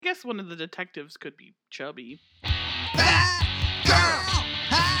guess one of the detectives could be chubby. Fat Girl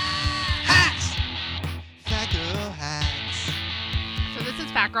Hacks! Fat Girl Hacks. So this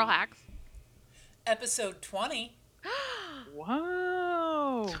is Fat Girl Hacks. Episode 20.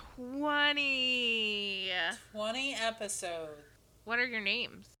 Whoa. 20. 20 episodes. What are your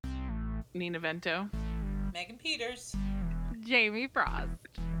names? Nina Vento. Megan Peters. Jamie Frost.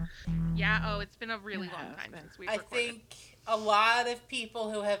 Yeah, it's been a really long time since we've I recorded. think a lot of people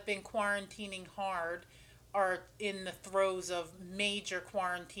who have been quarantining hard are in the throes of major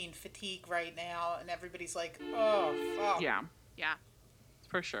quarantine fatigue right now, and everybody's like, oh, fuck. Yeah, Yeah.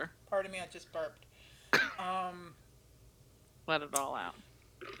 for sure. Pardon me, I just burped. Let it all out.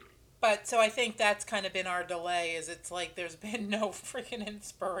 But so I think that's kind of been our delay, is it's like there's been no freaking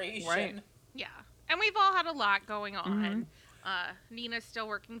inspiration. Right. Yeah. And we've all had a lot going on. Nina's still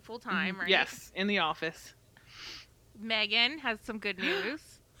working full time, right? Yes, in the office. Megan has some good news.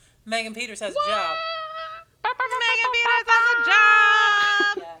 Megan Peters has a job. Megan Peters has a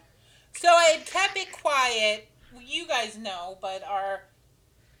job! Yeah. So I had kept it quiet. You guys know, but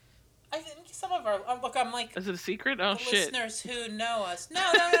I think some of our, look, I'm like, Is it a secret? Oh, the shit. listeners who know us.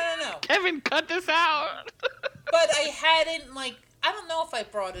 No. Kevin, cut this out. But I hadn't, I don't know if I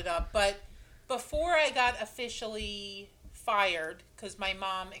brought it up, but before I got officially fired, because my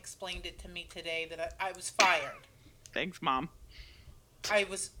mom explained it to me today that I was fired. Thanks, Mom.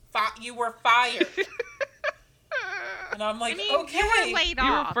 You were fired. And I'm like, I mean, okay. you were laid You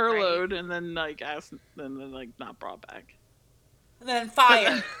were off, furloughed right? and then, not brought back. And then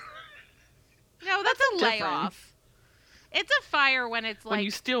fired. No, that's a different. layoff. It's a fire when it's When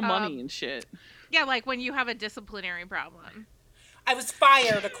you steal money and shit. Yeah, like when you have a disciplinary problem. I was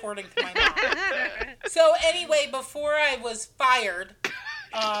fired, according to my mom. So anyway, before I was fired,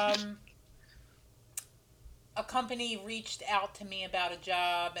 a company reached out to me about a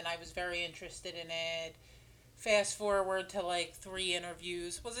job, and I was very interested in it. Fast forward to 3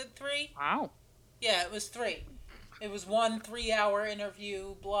 interviews. Was it 3? Wow. Yeah, it was 3. It was 1 3-hour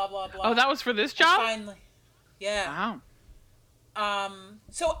interview, blah, blah, blah. Oh, that was for this And job? finally, yeah. Wow.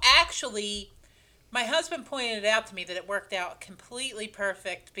 So actually, my husband pointed it out to me that it worked out completely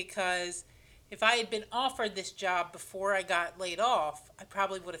perfect, because if I had been offered this job before I got laid off, I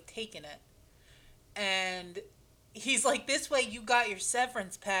probably would have taken it. And he's like, this way you got your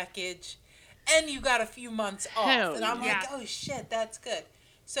severance package and you got a few months off. Hell And I'm yeah. like, oh shit, that's good.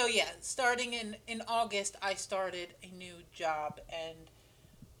 So yeah, starting in August, I started a new job, and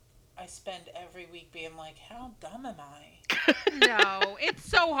I spend every week being like, how dumb am I? No, it's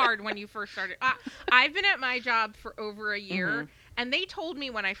so hard when you first started. I've been at my job for over a year, and they told me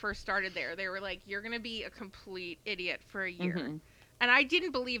when I first started there, they were like, you're going to be a complete idiot for a year. Mm-hmm. And I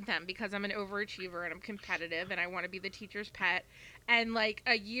didn't believe them, because I'm an overachiever and I'm competitive and I want to be the teacher's pet. And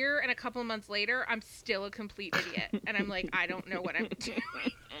a year and a couple of months later, I'm still a complete idiot. And I'm like, I don't know what I'm doing.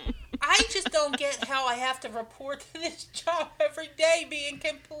 I just don't get how I have to report to this job every day being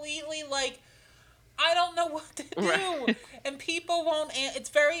completely I don't know what to do. Right. And people won't, it's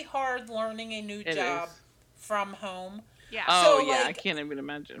very hard learning a new It job is. from home. Yeah. Oh, So, yeah, I can't even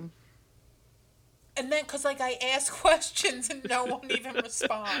imagine. And then, because I ask questions and no one even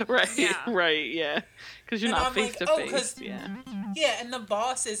responds. Right, Yeah. right, yeah. Because you're And not I'm face like, to oh, face. 'cause- Yeah. Yeah, and the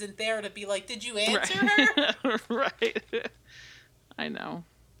boss isn't there to be like, did you answer her? Right. I know.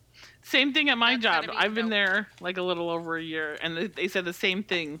 Same thing at my That's job. gotta be I've been so there a little over a year, and they said the same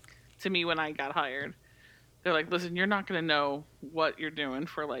thing to me when I got hired. They're like, listen, you're not going to know what you're doing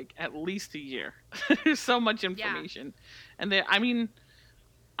for at least a year. There's so much information. And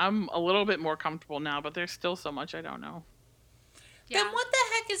I'm a little bit more comfortable now, but there's still so much I don't know. Yeah. Then what the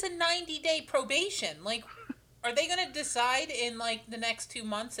heck is a 90-day probation? Are they going to decide in the next 2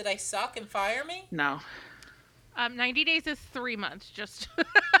 months that I suck and fire me? No. 90 days is 3 months, just.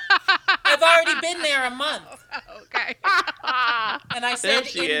 I've already been there a month. Okay. And I said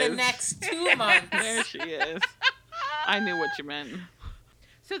she in is. the next 2 months. There she is. I knew what you meant.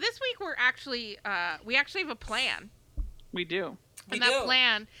 So this week we actually have a plan. We do. We And that do.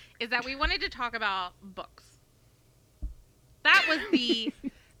 plan is that we wanted to talk about books. That was the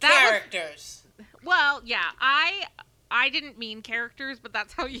Characters. well, yeah. I didn't mean characters, but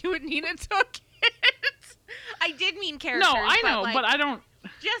that's how you and Nina took it. I did mean characters. No, I know, but I don't.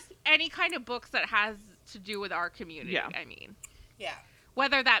 just any kind of books that has to do with our community. Yeah. I mean, Yeah.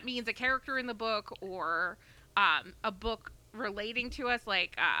 whether that means a character in the book or a book relating to us,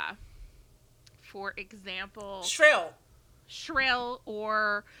 for example, Shrill,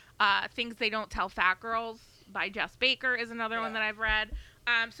 or Things They Don't Tell Fat Girls by Jess Baker is another one that I've read.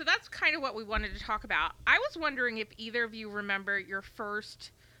 So that's kind of what we wanted to talk about. I was wondering if either of you remember your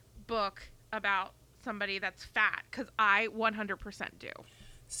first book about somebody that's fat, because I 100% do.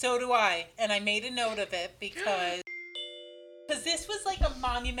 So do I, and I made a note of it because this was like a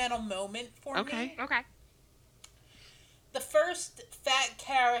monumental moment for me. Okay. The first fat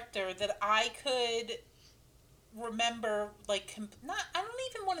character that I could remember, like, I don't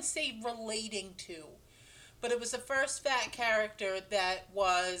even want to say relating to, but it was the first fat character that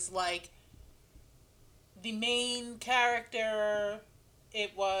was like the main character.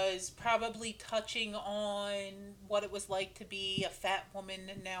 It was probably touching on what it was like to be a fat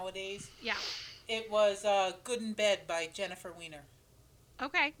woman nowadays. Yeah. It was Good in Bed by Jennifer Weiner.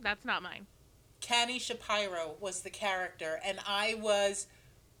 Okay, that's not mine. Canny Shapiro was the character, and I was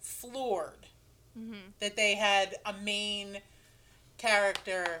floored that they had a main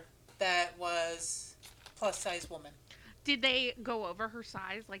character that was plus-size woman. Did they go over her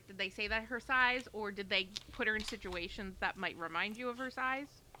size? Like, did they say that her size, or did they put her in situations that might remind you of her size?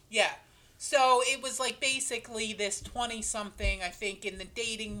 Yeah. So it was like basically this 20-something, I think, in the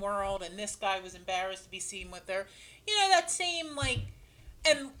dating world, and this guy was embarrassed to be seen with her. You know, that same, like,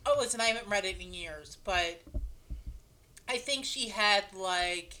 and, oh, listen, I haven't read it in years, but I think she had,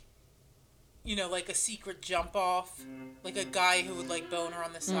 like, you know, like a secret jump-off, like a guy who would, like, bone her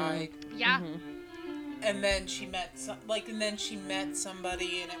on the side. Yeah. And then she met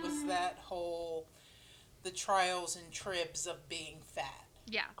somebody, and it was that whole, the trials and tribs of being fat.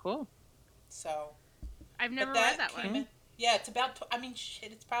 Yeah. Cool. So. I've never read that one. Yeah, it's about,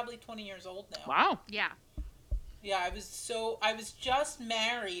 it's probably 20 years old now. Wow. Yeah. Yeah, I was just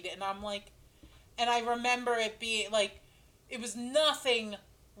married, and I'm like, and I remember it being, like, it was nothing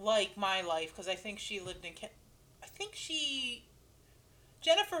like my life, because I think she lived in,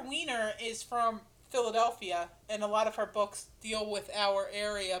 Jennifer Weiner is from Philadelphia, and a lot of her books deal with our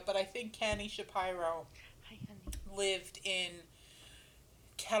area, but I think Canny Shapiro lived in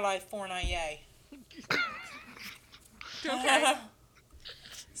California. Okay.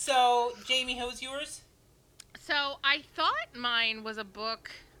 So, Jamie, who's yours? So I thought mine was a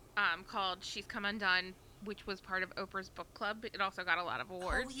book called She's Come Undone, which was part of Oprah's book club. It also got a lot of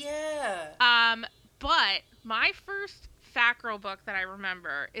awards. Oh, yeah. But my first fat girl book that I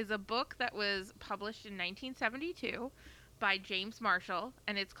remember is a book that was published in 1972 by James Marshall,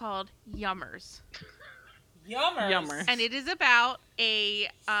 and it's called Yummers. Yummers. And it is about a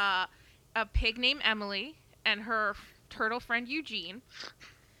pig named Emily and her turtle friend Eugene.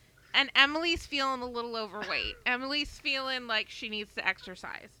 And Emily's feeling a little overweight. Emily's feeling like she needs to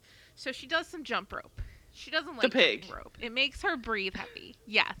exercise. So she does some jump rope. She doesn't like jumping rope. It makes her breathe heavy.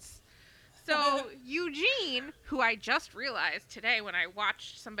 Yes. So Eugene, who I just realized today when I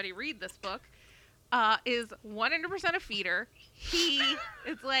watched somebody read this book, is 100% a feeder. He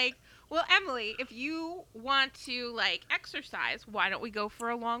is like, well, Emily, if you want to, like, exercise, why don't we go for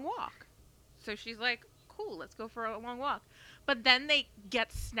a long walk? So she's like, cool, let's go for a long walk. But then they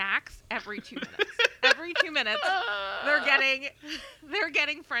get snacks every 2 minutes. Every 2 minutes, they're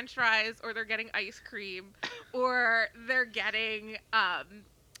getting French fries, or they're getting ice cream, or they're getting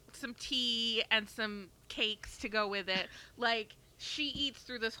some tea and some cakes to go with it. Like, she eats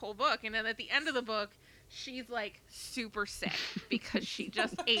through this whole book, and then at the end of the book, she's like super sick because she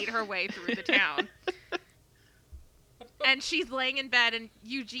just ate her way through the town. And she's laying in bed, and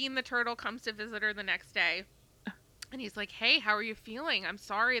Eugene the turtle comes to visit her the next day. And he's like, hey, how are you feeling? I'm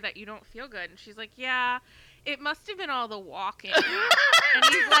sorry that you don't feel good. And she's like, yeah, it must have been all the walking. And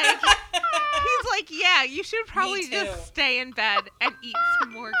he's like, yeah, you should probably just stay in bed and eat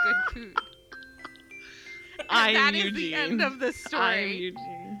some more good food. And that is the end of the story. I'm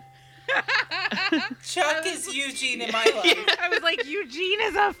Eugene. Chuck is Eugene in my life. I was like, Eugene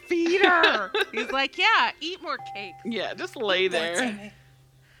is a feeder. He's like, yeah, eat more cake. Yeah, just lay there.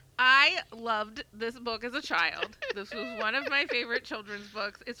 I loved this book as a child. This was one of my favorite children's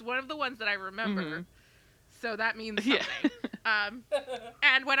books. It's one of the ones that I remember. Mm-hmm. So that means something. Yeah.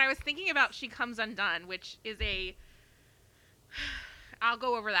 And when I was thinking about She Comes Undone, which is I'll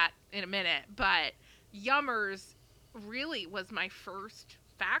go over that in a minute, but Yummers really was my first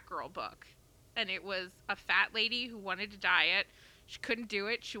fat girl book. And it was a fat lady who wanted to diet. She couldn't do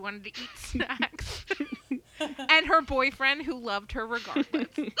it. She wanted to eat snacks. And her boyfriend, who loved her regardless.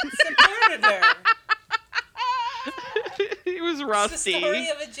 Supported her. He was rusty. It's the story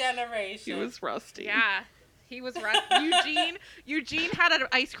of a generation. He was rusty. Yeah, he was rusty. Eugene had an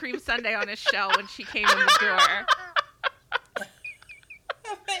ice cream sundae on his shell when she came in the door.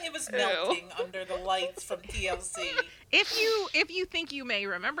 It was melting under the lights from TLC. If you think you may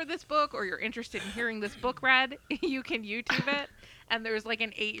remember this book, or you're interested in hearing this book read, you can YouTube it. And there's like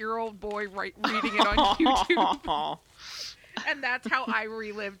an 8-year-old boy reading it on YouTube. And that's how I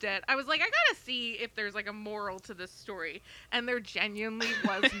relived it. I was like, I gotta see if there's like a moral to this story. And there genuinely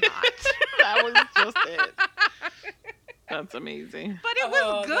was not. That was just it. That's amazing. But it Oh,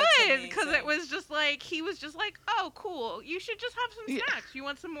 was that's good because it amazing. was just like, he was just like, oh, cool. You should just have some Yeah. snacks. You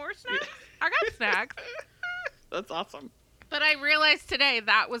want some more snacks? I got snacks. That's awesome. But I realized today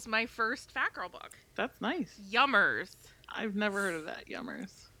that was my first Fat Girl book. That's nice. Yummers. I've never heard of that.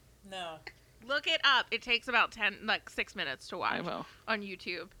 Yummers. No. Look it up. It takes about 6 minutes to watch I will. on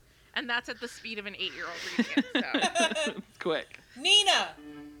YouTube. And that's at the speed of an 8-year-old reading it. So. Quick. Nina,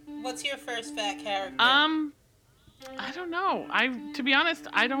 what's your first fat character? I don't know. To be honest,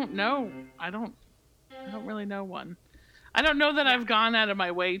 I don't know. I don't really know one. I don't know that I've gone out of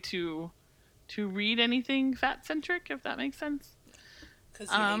my way to read anything fat centric, if that makes sense. Because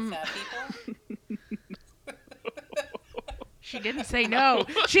you hate fat people. She didn't say no.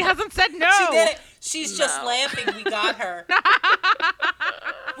 She hasn't said no. She did it. She's just No. laughing. We got her.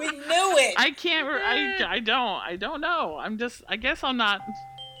 We knew it. I can't. I don't know. I guess I'm not.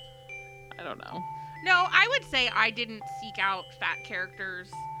 I don't know. No, I would say I didn't seek out fat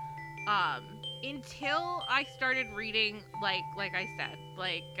characters until I started reading, like I said,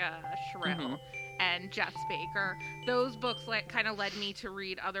 Sherrill Mhm. and Jeff Baker. Those books kind of led me to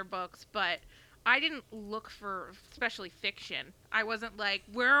read other books, but I didn't look for, especially fiction. I wasn't like,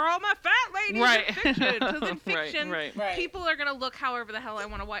 where are all my fat ladies Right. in fiction? Because in fiction, Right. Right. people are going to look however the hell I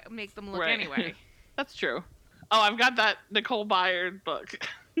want to make them look Right. anyway. That's true. Oh, I've got that Nicole Byard book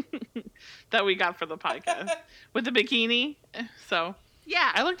that we got for the podcast with the bikini. So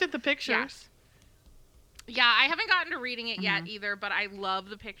Yeah. I looked at the pictures. Yeah, I haven't gotten to reading it yet either, but I love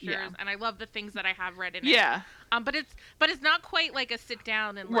the pictures Yeah. and I love the things that I have read in it. Yeah. But it's not quite like a sit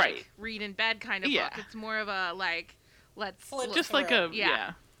down and Right. read in bed kind of Yeah. book. It's more of a let's Flip look- Just like a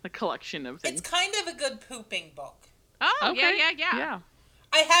Yeah. a collection of things. It's kind of a good pooping book. Oh, Okay. yeah.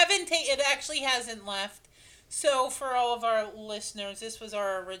 I haven't taken. It actually hasn't left. So for all of our listeners, this was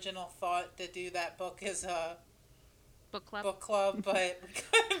our original thought to do that book as a Book club. book club, but we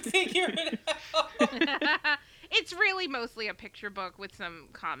couldn't figure it out. It's really mostly a picture book with some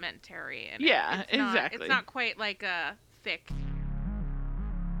commentary in it. Yeah, It's not- exactly. It's not quite like a thick.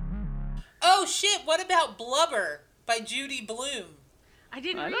 Oh shit! What about Blubber by Judy Blume? I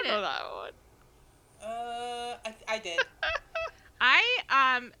didn't I read don't it. know that one. I did.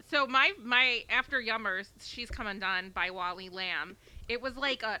 So my after Yummers, She's Come Undone by Wally Lamb. It was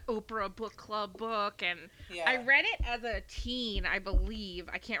like a Oprah book club book, and Yeah. I read it as a teen, I believe.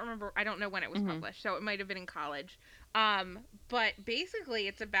 I can't remember. I don't know when it was Mhm. published, so it might have been in college. But basically,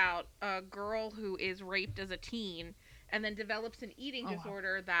 it's about a girl who is raped as a teen, and then develops an eating Oh, wow.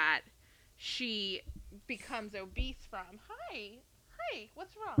 disorder that she becomes obese from. Hi,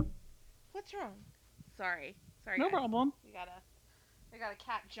 what's wrong? What's wrong? Sorry, No guys. problem. I got a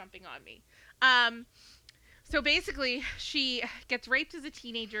cat jumping on me. So basically, she gets raped as a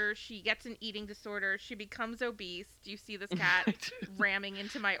teenager. She gets an eating disorder. She becomes obese. Do you see this cat ramming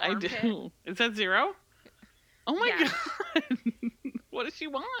into my I armpit? do. Is that 0? Oh my Yeah. god. What does she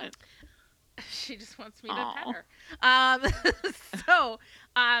want? She just wants me to Aw. pet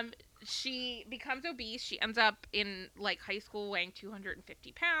her. She becomes obese. She ends up in high school weighing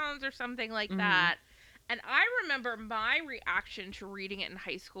 250 pounds or something like Mhm. that. And I remember my reaction to reading it in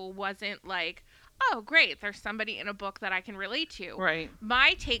high school wasn't like, oh, great, there's somebody in a book that I can relate to. Right.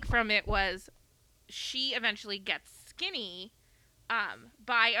 My take from it was she eventually gets skinny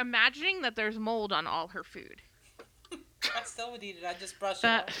by imagining that there's mold on all her food. I still would eat it. I just brush it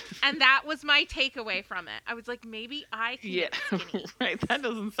That off. And that was my takeaway from it. I was like, maybe I can yeah. get skinny. Right. That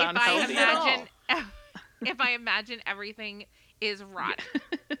doesn't sound if I healthy at all. imagine if I imagine everything is rotten.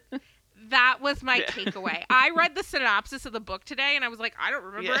 That was my Yeah. takeaway. I read the synopsis of the book today and I was like, I don't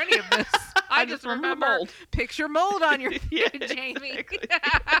remember Yeah. any of this. I just remember mold. picture mold on your food, Yeah, Jamie. exactly.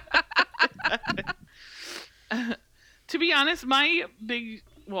 To be honest, my big,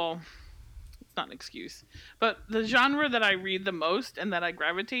 well, it's not an excuse, but the genre that I read the most and that I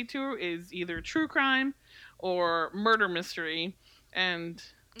gravitate to is either true crime or murder mystery, and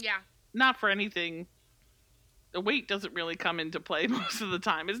Yeah. not for anything. The weight doesn't really come into play most of the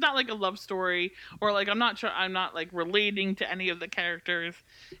time. It's not like a love story, or like I'm not like relating to any of the characters.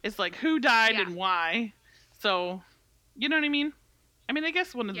 It's like who died Yeah. and why. So, you know what I mean? I mean, I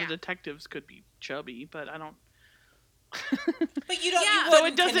guess one of Yeah. the detectives could be chubby, but I don't. But you don't. Yeah. You So wouldn't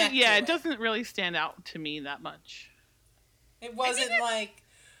it doesn't. connect Yeah, to it doesn't really stand out to me that much. It wasn't like,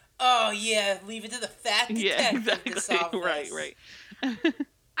 oh yeah, leave it to the fat detective Yeah, to solve exactly. this. Right.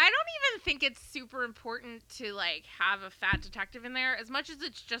 I don't even think it's super important to have a fat detective in there as much as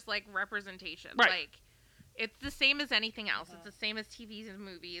it's just representation. Right. It's the same as anything else. It's the same as TVs and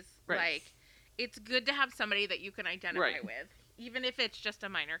movies. Right. Like, it's good to have somebody that you can identify Right. with, even if it's just a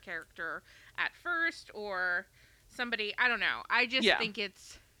minor character at first or somebody, I don't know. I just Yeah. think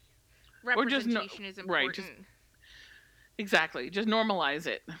it's Or just representation is right, important. just- Exactly. Just normalize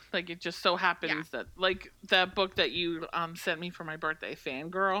it. Like, it just so happens that, like, that book that you sent me for my birthday,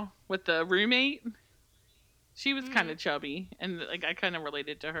 Fangirl, with the roommate, she was kind of chubby, and, like, I kind of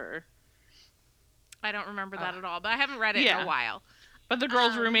related to her. I don't remember that at all, but I haven't read it in Yeah. a while. But the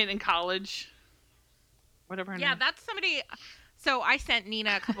girl's roommate in college, whatever her Yeah, name. that's somebody. So I sent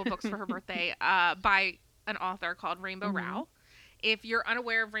Nina a couple books for her birthday by an author called Rainbow Mhm. Rowell. If you're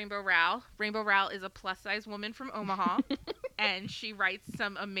unaware of Rainbow Rowell is a plus-size woman from Omaha, and she writes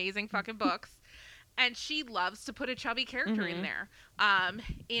some amazing fucking books. And she loves to put a chubby character in Mhm. there.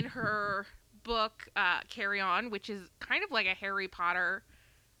 In her book, Carry On, which is kind of like a Harry Potter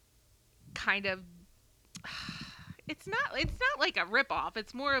kind of. It's not like a ripoff.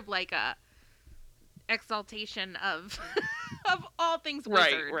 It's more of like a exaltation of of all things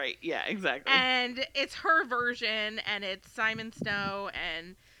wizard. Right, yeah, exactly. And it's her version, and it's Simon Snow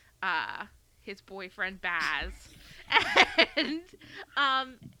and his boyfriend Baz,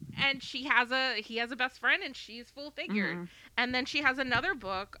 and he has a best friend, and she's full figured. Mhm. And then she has another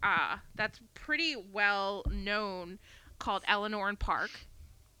book that's pretty well known called Eleanor and Park.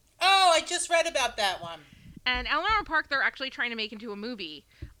 Oh, I just read about that one. And Eleanor and Park, they're actually trying to make into a movie.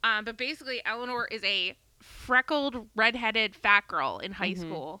 But basically, Eleanor is a freckled, redheaded fat girl in high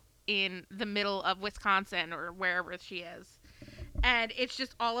school in the middle of Wisconsin or wherever she is. And it's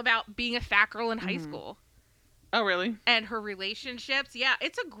just all about being a fat girl in high school Oh, really? and her relationships. Yeah,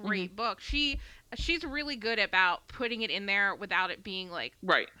 it's a great book. She's really good about putting it in there without it being like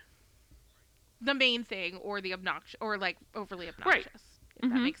Right. the main thing or the obnoxious or like overly obnoxious. If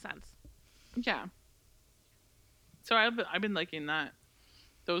that Mhm. makes sense. Yeah. So I've been liking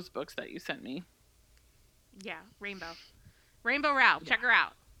those books that you sent me. Yeah, Rainbow Rowell. Check her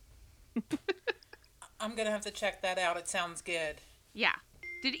out. I'm gonna have to check that out. It sounds good. Yeah.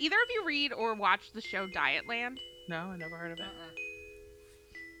 Did either of you read or watch the show Dietland? No, I never heard of it.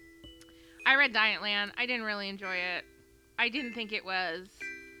 I read Dietland. I didn't really enjoy it. I didn't think it was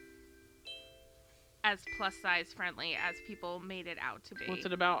as plus size friendly as people made it out to be. What's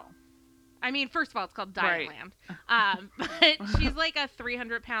it about? I mean, first of all, it's called Right. Dietland. But she's like a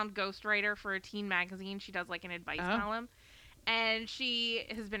 300-pound ghostwriter for a teen magazine. She does like an advice column. And she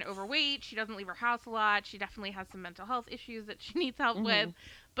has been overweight. She doesn't leave her house a lot. She definitely has some mental health issues that she needs help with.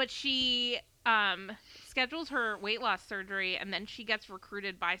 But she schedules her weight loss surgery, and then she gets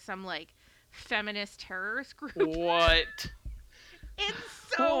recruited by some like feminist terrorist group. What? It's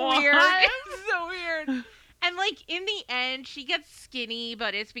so What? weird. It's so weird. And like in the end, she gets skinny,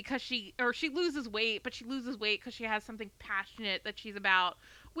 but it's because she loses weight, but she loses weight because she has something passionate that she's about,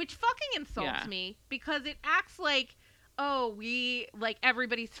 which fucking insults me because it acts like, oh, we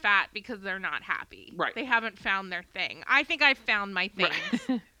everybody's fat because they're not happy. Right. They haven't found their thing. I think I've found my thing,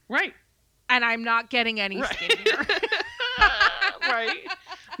 Right. Right. and I'm not getting any skinnier. Right.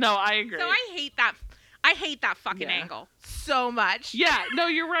 No, I agree. So I hate that. I hate that fucking Yeah. angle so much. Yeah, no,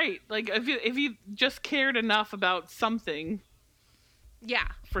 you're right. Like if you just cared enough about something Yeah.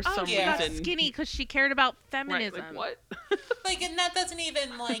 for Oh, some she got reason, skinny because she cared about right? feminism. Like what? Like, and that doesn't even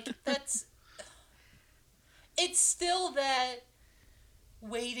that's. It's still that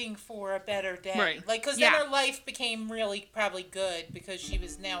waiting for a better day, Right. Like, because Yeah. then her life became really probably good because she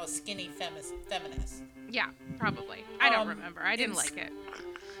was now a skinny feminist. Yeah, probably. I don't Um, remember. I didn't it's- like it.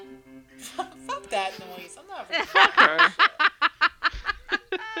 Fuck that noise. I'm not. Her.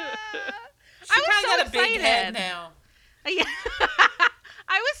 She I was probably so got a big head excited. now. Yeah.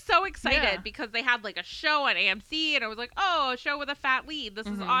 I was so excited Yeah. because they had like a show on AMC, and I was like, "Oh, a show with a fat lead. This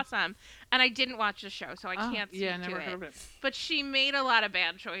is awesome." And I didn't watch the show, so I can't speak yeah, to never it. heard of it. But she made a lot of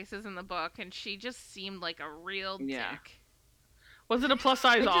bad choices in the book, and she just seemed like a real Yeah. dick. Was it a plus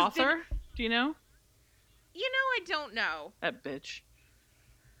size It just author? Do you know? You know, I don't know. That bitch.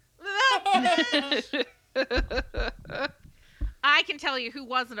 I can tell you who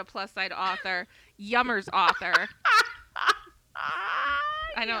wasn't a plus side author. Yummer's author.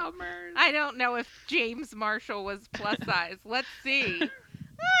 I don't know if James Marshall was plus size. Let's see.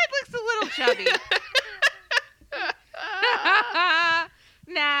 Oh, it looks a little chubby.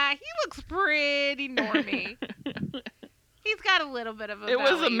 Nah, he looks pretty normy. He's got a little bit of a It was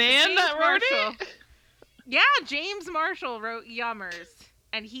belly, a but man James that wrote Marshall- it? Yeah, James Marshall wrote Yummers,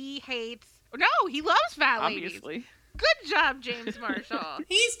 and he hates. No, he loves fat ladies. Obviously. Good job, James Marshall.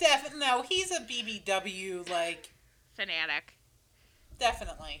 He's he's a BBW Fanatic.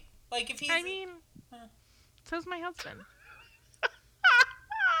 definitely. Like if he's. I mean, So's my husband.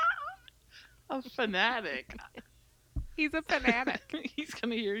 A fanatic. He's a fanatic. He's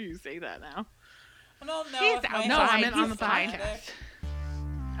gonna hear you say that now. I don't know. He's if my outside. No, I husband's meant on the a fanatic. podcast.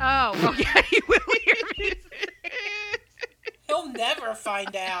 Oh, well, yeah, he will hear me. He'll never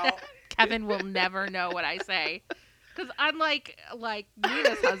find out. Kevin will never know what I say. Because unlike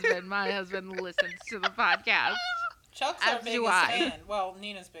Nina's husband, my husband listens to the podcast. Chuck's As our do biggest I. fan. Well,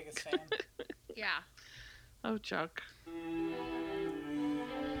 Nina's biggest fan. Yeah. Oh, Chuck.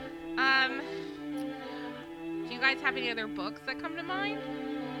 Do you guys have any other books that come to mind?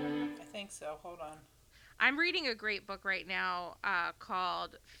 I think so. Hold on. I'm reading a great book right now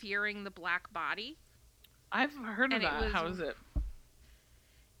called Fearing the Black Body. I've heard of And it that. was- How is it?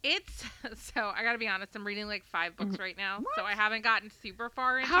 It's so I gotta be honest. I'm reading like 5 books right now, so I haven't gotten super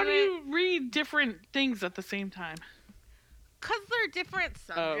far into How do it. you read different things at the same time? Cause they're different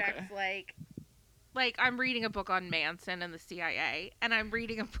Oh, okay. subjects. Like I'm reading a book on Manson and the CIA, and I'm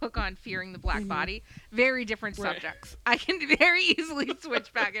reading a book on Fearing the Black Mhm. Body. Very different Right. subjects. I can very easily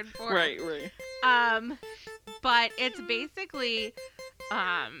switch back and forth. Right. But it's basically,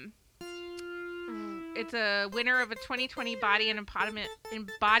 it's a winner of a 2020 Body and Embodiment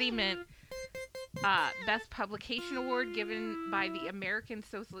Best Publication Award given by the American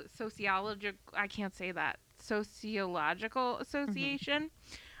Sociological Association.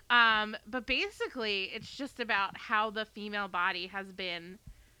 But basically, it's just about how the female body has been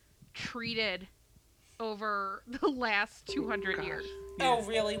treated over the last 200 Gosh. years. Oh,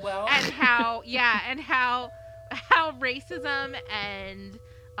 really well. And how racism and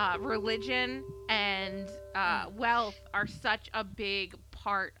religion and wealth are such a big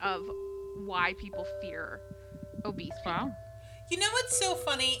part of why people fear obese people. Wow. You know what's so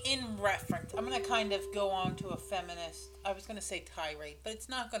funny? In reference, I'm going to kind of go on to a feminist, I was going to say tirade, but it's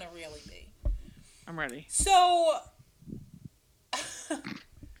not going to really be. I'm ready. So,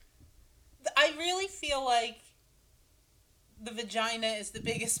 I really feel like the vagina is the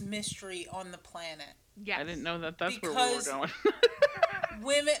biggest mystery on the planet. Yes. I didn't know that that's where Because- we were going.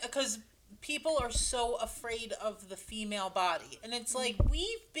 Women, because people are so afraid of the female body. And it's like,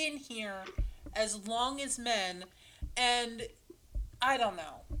 we've been here as long as men, and I don't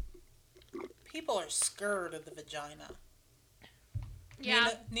know. People are scared of the vagina.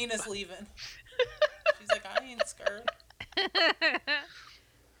 Yeah. Nina's leaving. She's like, I ain't scared.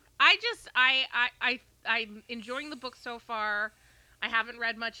 I'm enjoying the book so far. I haven't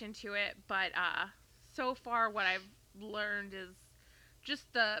read much into it, but so far what I've learned is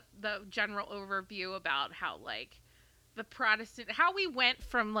just the general overview about how like the Protestant, how we went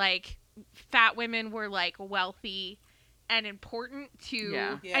from like fat women were like wealthy and important to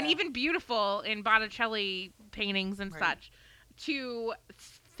Yeah. Yeah. and even beautiful in Botticelli paintings and Right. such, to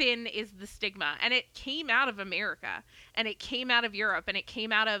thin is the stigma. And it came out of America, and it came out of Europe, and it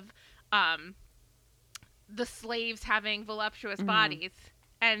came out of the slaves having voluptuous Mhm. bodies,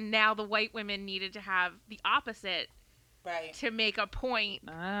 and now the white women needed to have the opposite Right. to make a point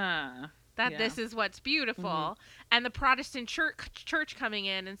Ah. that Yeah. this is what's beautiful. And the Protestant church coming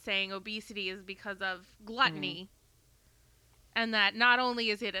in and saying obesity is because of gluttony, and that not only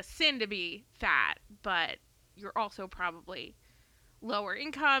is it a sin to be fat, but you're also probably lower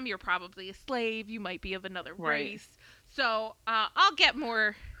income, you're probably a slave, you might be of another Right. race. So I'll get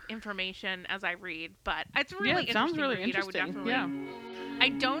more information as I read, but it's really Yeah, it interesting sounds really read. I would interesting. definitely. Yeah. I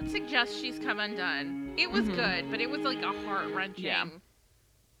don't suggest She's Come Undone. It was Mhm. good, but it was like a heart-wrenching. Yeah.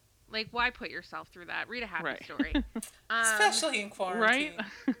 Like, why put yourself through that? Read a happy Right. story. Especially in Right? quarantine.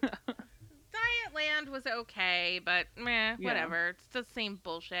 Dietland was okay, but meh, Yeah. whatever. It's the same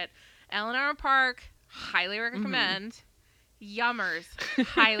bullshit. Eleanor Park, highly recommend. Yummers,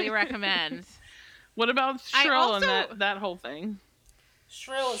 highly recommend. What about I Shrill and also- that whole thing?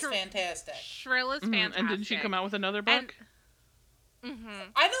 Shrill is Shrill- fantastic. Shrill is Mhm. fantastic. And didn't she come out with another book? I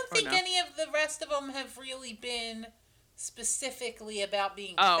don't Or think no? any of the rest of them have really been specifically about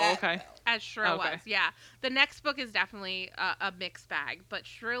being Oh, fat. okay. though. As Shrill Okay. was, yeah. The next book is definitely a mixed bag, but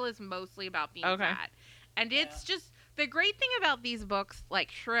Shrill is mostly about being Okay. fat. And it's just the great thing about these books,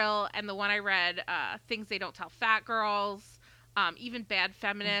 like Shrill and the one I read, Things They Don't Tell Fat Girls, even Bad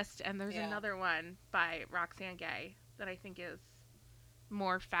Feminist, and there's Yeah. another one by Roxane Gay that I think is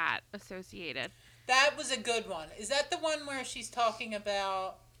more fat associated. That was a good one. Is that the one where she's talking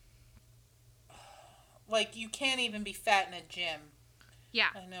about, like, you can't even be fat in a gym? Yeah.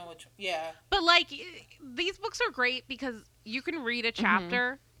 I know which. Yeah. But like these books are great because you can read a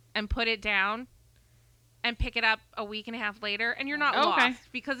chapter and put it down and pick it up a week and a half later and you're not Okay. lost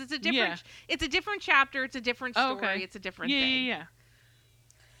because it's a different it's a different chapter, it's a different story, Okay. it's a different Yeah, thing. yeah,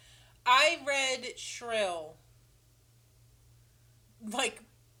 I read Shrill, like,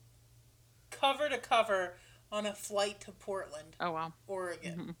 cover to cover on a flight to Portland, Oh wow.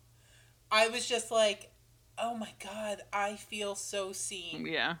 Oregon. Mhm. I was just like, oh my God, I feel so seen.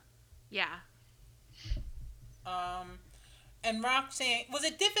 Yeah. Yeah. And Roxanne, was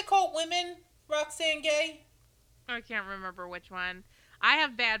it Difficult Women, Roxanne Gay? I can't remember which one. I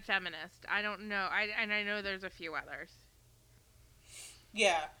have Bad Feminist. I don't know. I know there's a few others.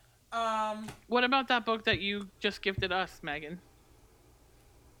 Yeah. What about that book that you just gifted us, Megan?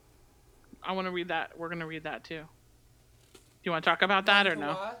 I want to read that. We're gonna read that too. Do you want to talk about that or One to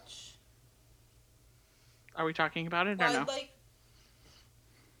no? watch. Are we talking about it or Well, no?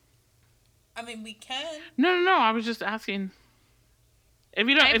 I mean, we can. No. I was just asking. If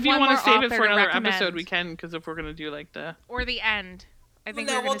you I don't, have if you one want to more save it author for to another recommend. episode, we can. Because if we're gonna do like the Or the end. I think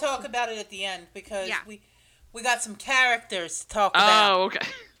No, we're we'll gonna talk about it at the end because Yeah. we got some characters to talk about. oh, okay.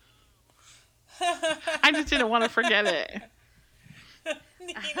 I just didn't want to forget it.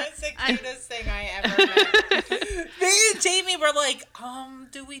 Nina's the cutest thing I ever met. Me and Jamie were like,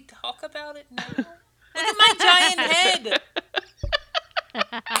 do we talk about it now? Look at my giant head.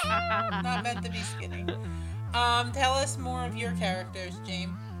 Not meant to be skinny. Tell us more of your characters,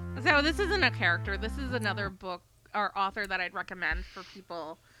 James. So this isn't a character. This is another book or author that I'd recommend for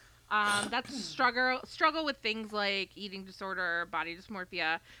people that struggle with things like eating disorder, body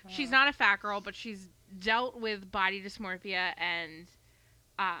dysmorphia. She's not a fat girl, but she's dealt with body dysmorphia, and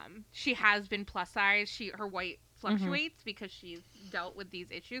she has been plus size. Her weight fluctuates because she's dealt with these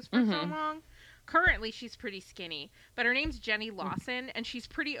issues for so long. Currently, she's pretty skinny, but her name's Jenny Lawson, and she's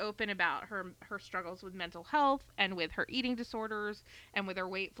pretty open about her struggles with mental health and with her eating disorders and with her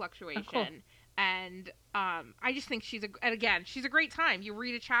weight fluctuation. Oh, cool. And I just think she's a great time. You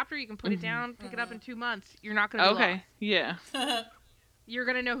read a chapter, you can put it down, pick it up in 2 months. You're not going to be lost. Okay. Yeah. You're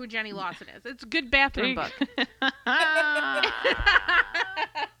going to know who Jenny Lawson is. It's a good bathroom book.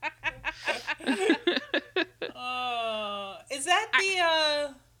 Is that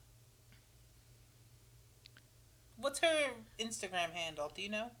the what's her Instagram handle? Do you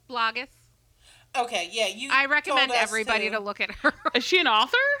know? Blogus. Okay, yeah, I recommend told us everybody to look at her. Is she an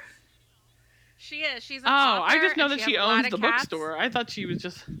author? She is. She's an Oh, author. I just know and that she has a lot owns of the cats. bookstore. I thought she was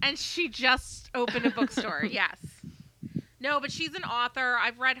just. And she just opened a bookstore, yes. No, but she's an author.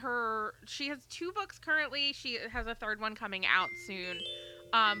 I've read her. She has 2 books currently. She has a 3rd one coming out soon.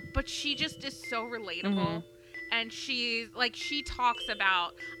 But she just is so relatable. And she talks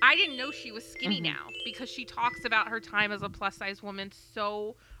about, I didn't know she was skinny now, because she talks about her time as a plus size woman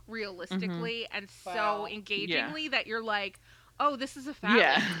so realistically and so Wow. engagingly that you're like, oh, this is a fact.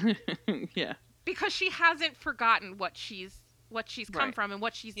 Yeah. Yeah. Because she hasn't forgotten what she's come Right. from and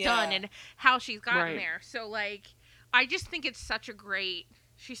what she's Yeah. done and how she's gotten Right. there. So like, I just think it's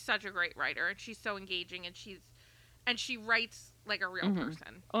she's such a great writer, and she's so engaging, and she writes like a real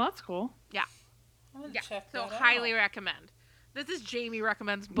person. Oh, that's cool. I'm gonna Yeah. check So that highly out. recommend. This is Jamie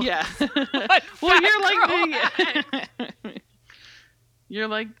recommends books. Yeah. What Well, fat you're girl like the. You're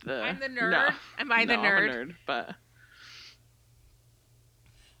like the. I'm the nerd. No. Am I the No, I'm a nerd? nerd, but.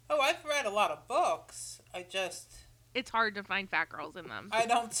 Oh, I've read a lot of books. It's hard to find fat girls in them. I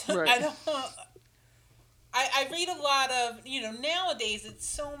don't. Right. I don't. I read a lot of, nowadays it's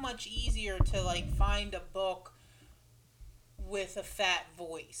so much easier to like find a book with a fat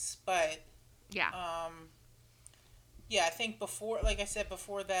voice, but Yeah. yeah, I think before, like I said,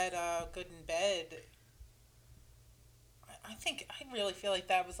 before that, Good in Bed, I really feel like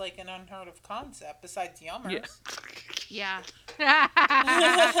that was like an unheard of concept besides Yummers. Yeah.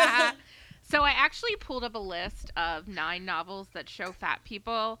 Yeah. So I actually pulled up a list of 9 novels that show fat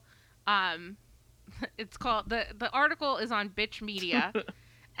people. It's called, the article is on Bitch Media,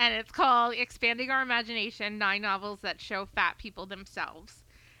 and it's called Expanding Our Imagination, 9 Novels That Show Fat People Themselves.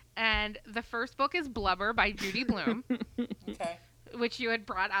 And the first book is Blubber by Judy Blume, Okay. which you had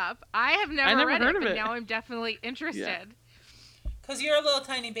brought up. I have never, never read heard it, of but it. now I'm definitely interested. Because you're a little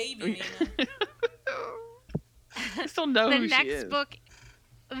tiny baby, Nina. I still know The who she is.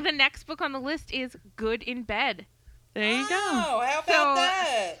 the next book on the list is Good in Bed. There you go. Oh, how about So-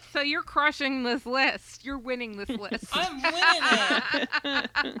 that? So you're crushing this list. You're winning this list. I'm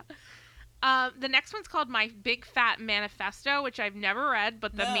winning it. The next one's called My Big Fat Manifesto, which I've never read,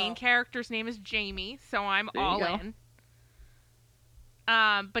 but the No. main character's name is Jamie, so I'm There you all go. in.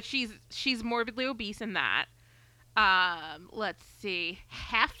 But she's morbidly obese in that. Let's see.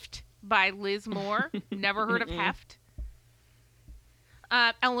 Heft by Liz Moore. Never heard of Heft.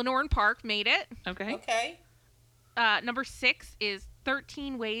 Eleanor and Park made it. Okay. Okay. Number 6 is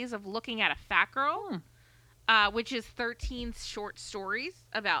 13 Ways of Looking at a Fat Girl. which is 13 short stories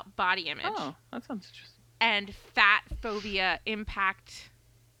about body image Oh, that sounds interesting. and fat phobia impact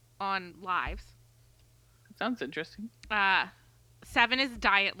on lives. That sounds interesting. 7 is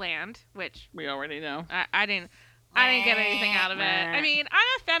Dietland, which We already know. I didn't get anything out of it. I mean, I'm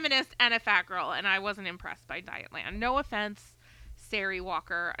a feminist and a fat girl, and I wasn't impressed by Dietland. No offense, Sari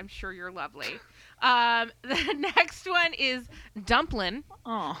Walker. I'm sure you're lovely. The next one is Dumplin',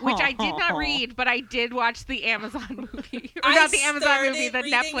 Oh, which I did not read, but I did watch the Amazon movie. Or I not the Amazon started movie, the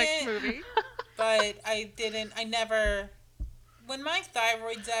reading Netflix it. movie. But I didn't. I never. When my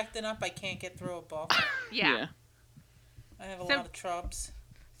thyroid's acting up, I can't get through a book. Yeah. I have a So- lot of trubs.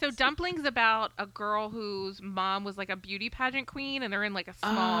 So Dumpling's about a girl whose mom was like a beauty pageant queen, and they're in like a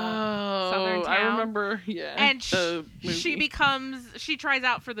small southern I town. remember. Yeah. And the movie. she tries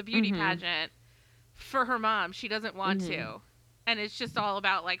out for the beauty Mhm. pageant for her mom. She doesn't want to. And it's just all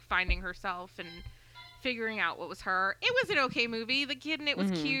about like finding herself and figuring out what was her. It was an okay movie. The kid in it was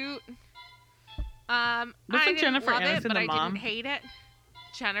Mhm. cute. I Wasn't didn't Jennifer love Aniston it, but the I mom? didn't hate it.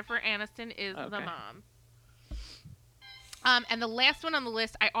 Jennifer Aniston is the Okay. mom. And the last one on the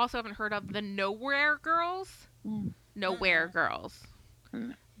list, I also haven't heard of, The Nowhere Girls. Mm. Nowhere Girls.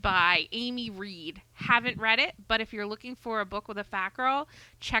 Mm. By Amy Reed. Haven't read it, but if you're looking for a book with a fat girl,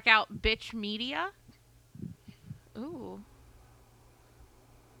 check out Bitch Media. Ooh.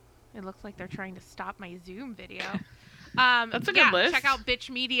 It looks like they're trying to stop my Zoom video. That's a good list. Check out Bitch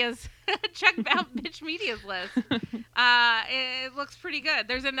Media's Bitch Media's list. It looks pretty good.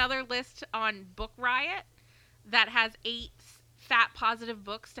 There's another list on Book Riot that has 8 fat positive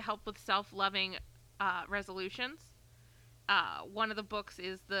books to help with self-loving resolutions. One of the books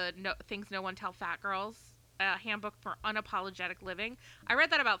is the Things No One Tell Fat Girls, a handbook for unapologetic living. I read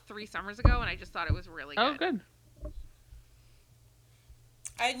that about 3 summers ago, and I just thought it was really good. Oh, good.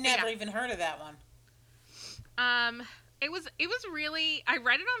 I'd never Yeah. even heard of that one. It was really. I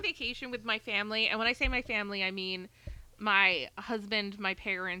read it on vacation with my family, and when I say my family, I mean my husband, my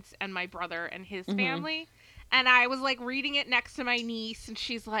parents, and my brother and his Mhm. family. And I was like reading it next to my niece, and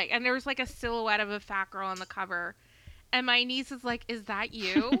she's like, and there was like a silhouette of a fat girl on the cover, and my niece is like, "Is that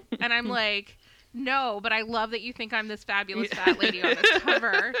you?" And I'm like, "No, but I love that you think I'm this fabulous fat lady on this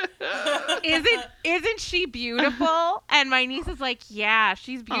cover. Isn't she beautiful?" And my niece is like, "Yeah,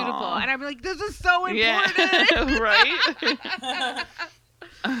 she's beautiful." Aw. And I'm like, "This is so Yeah. important." Right?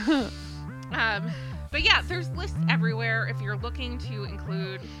 But yeah, there's lists everywhere if you're looking to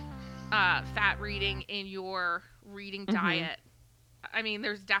include fat reading in your reading Mhm. diet. I mean,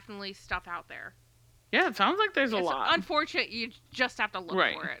 there's definitely stuff out there. Yeah, it sounds like there's a It's lot. unfortunate you just have to look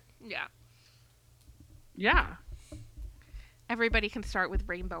Right. for it. Yeah. Yeah. Everybody can start with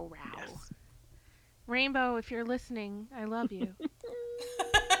Rainbow Rowell. Yes. Rainbow, if you're listening, I love you.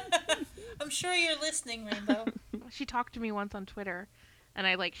 I'm sure you're listening, Rainbow. She talked to me once on Twitter, and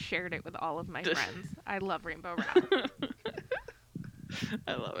I like shared it with all of my friends. I love Rainbow Rowell.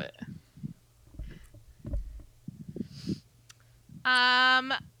 I love it.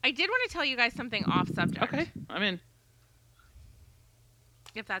 I did want to tell you guys something off subject. Okay, I'm in.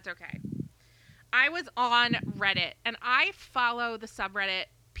 If that's okay. I was on Reddit, and I follow the subreddit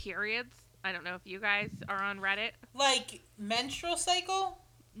Periods. I don't know if you guys are on Reddit. Like menstrual cycle?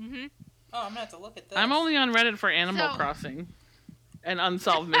 Mm-hmm. Oh, I'm gonna have to look at this. I'm only on Reddit for Animal So- Crossing and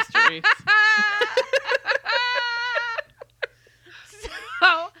Unsolved Mysteries. So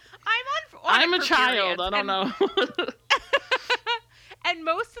I'm on I'm it a for child. Periods, I don't know. And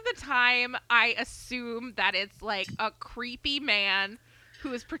most of the time, I assume that it's like a creepy man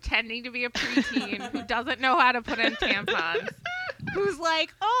who is pretending to be a preteen who doesn't know how to put in tampons. Who's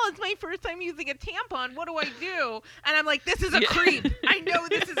like, "Oh, it's my first time using a tampon. What do I do?" And I'm like, "This is a Yeah. creep. I know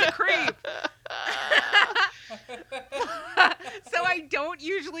this is a creep." So I don't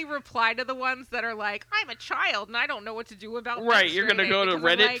usually reply to the ones that are like, "I'm a child and I don't know what to do about Right, you're gonna menstruating," go to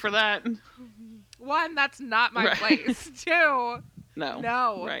because I'm Reddit like, for that? one, that's not my Right. place. Two, No.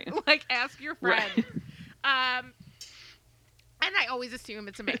 no. Right. Like, ask your friend. Right. And I always assume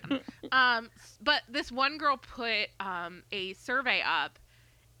it's a man. But this one girl put a survey up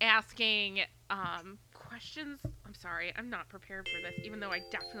asking questions. I'm sorry, I'm not prepared for this, even though I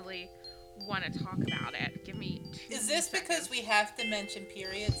definitely want to talk about it. Give me 2 Is this seconds. because we have to mention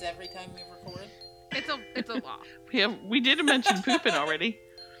periods every time we record? It's a law. We did mention pooping already.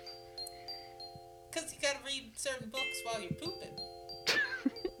 Because you gotta read certain books while you're pooping.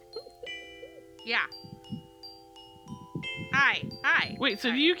 Yeah. Hi. Wait, so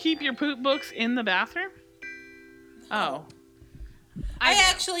Hi. do you keep your poop books in the bathroom? Oh. I do.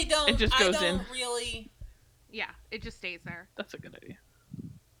 actually don't. It just goes I don't in. really. Yeah, it just stays there. That's a good idea.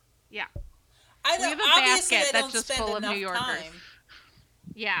 Yeah. I We don't, have a obviously basket I that's don't just spend full of enough New Yorkers. time.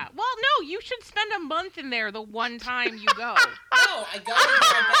 Yeah. Well, no, you should spend a month in there the one time you go. No, I go in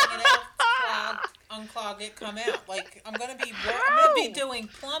there, bang it out, unclog it, come out. Like I'm gonna be doing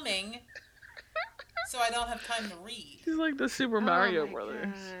plumbing, so I don't have time to read. He's like the Super Oh Mario my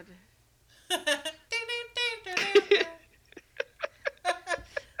Brothers. God.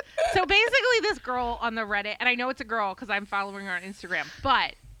 So basically, this girl on the Reddit, and I know it's a girl because I'm following her on Instagram,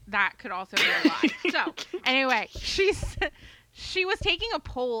 but that could also be a lie. So anyway, she was taking a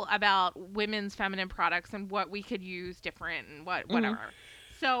poll about women's feminine products and what we could use different and whatever.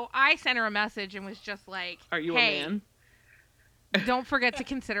 So I sent her a message and was just like, Are you hey, a man? don't forget to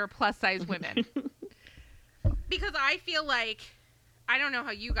consider plus size women. Because I feel like, I don't know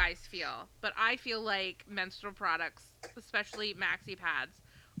how you guys feel, but I feel like menstrual products, especially maxi pads,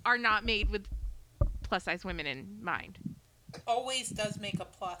 are not made with plus size women in mind. Always does make a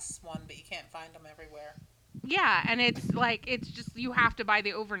plus one, but you can't find them everywhere. Yeah, and it's like, it's just, you have to buy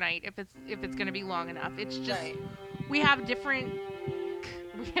the overnight if it's going to be long enough. It's just, Right. we have different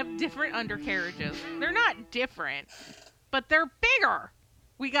undercarriages. They're not different, but they're bigger.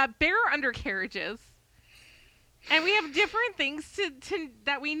 We got bigger undercarriages. And we have different things to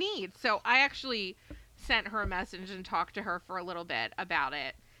that we need. So I actually sent her a message and talked to her for a little bit about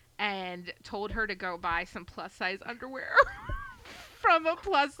it and told her to go buy some plus size underwear from a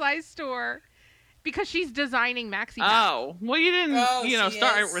plus size store because she's designing maxi pads. Oh, well, you didn't, she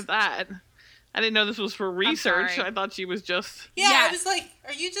start is. with that. I didn't know this was for research. sorry. I thought she was just Yeah, Yes. I was like,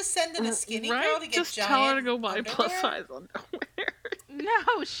 are you just sending a skinny right. girl to get Just giant tell her to go buy underwear? plus size underwear.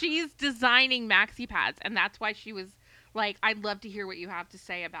 No, she's designing maxi pads, and that's why she was like, I'd love to hear what you have to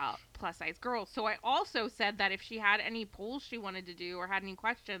say about plus size girls. So I also said that if she had any polls she wanted to do or had any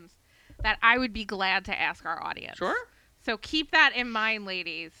questions, that I would be glad to ask our audience. Sure. So keep that in mind,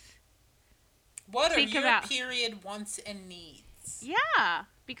 ladies. What are Think your about- period wants and needs? Yeah,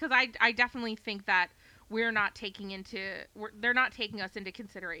 because I definitely think that they're not taking us into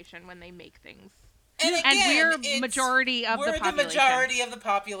consideration when they make things. And again, And we're it's- majority of the we're population. the majority of the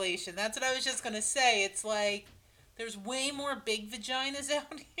population. That's what I was just gonna say. It's like there's way more big vaginas out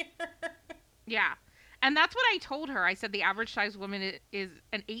here. Yeah. And that's what I told her. I said the average size woman is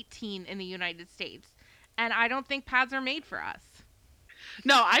an 18 in the United States. And I don't think pads are made for us.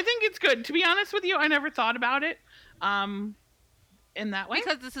 No, I think it's good. To be honest with you, I never thought about it in that way.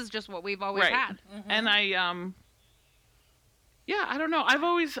 Because this is just what we've always Right. had. And I don't know. I've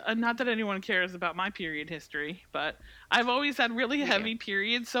always, not that anyone cares about my period history, but I've always had really We heavy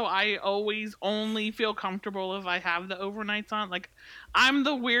periods, so I always only feel comfortable if I have the overnights on. Like, I'm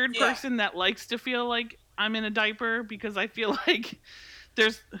the weird Yeah. person that likes to feel like I'm in a diaper because I feel like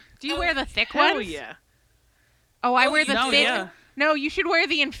there's... Do you Oh, wear the thick Hell ones? yeah. Oh, I Oh, wear you the No, thick. yeah. No, you should wear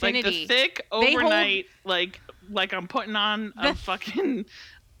the Like Infinity. the thick They hold- overnight, like I'm putting on a The- fucking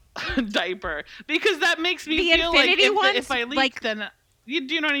diaper because that makes me The feel like Infinity ones, if I leak, like- then do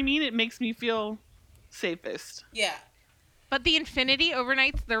you know what I mean? It makes me feel safest. Yeah. But the Infinity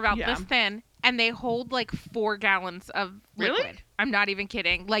overnights, they're about Yeah. this thin. And they hold like 4 gallons of liquid. Really? I'm not even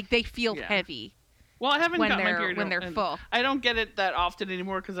kidding. Like they feel Yeah. heavy Well, I haven't when got my they're period when they're and full. I don't get it that often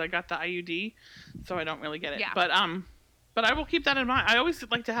anymore because I got the IUD, so I don't really get it. Yeah. But I will keep that in mind. I always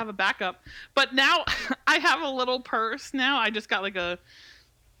like to have a backup. But now I have a little purse. Now I just got like a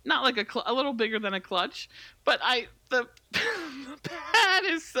little bigger than a clutch, but the pad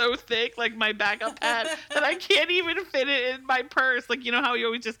is so thick, like my backup pad, that I can't even fit it in my purse. Like, you know how you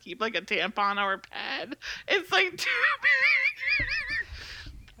always just keep like a tampon or a pad? It's like too big.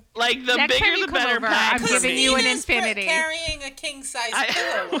 Like the Next time bigger you the come better over, pad I'm for giving me. you an Christina's Infinity. carrying a king size I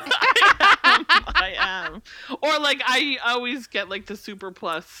pillow. I am. Or like I always get like the Super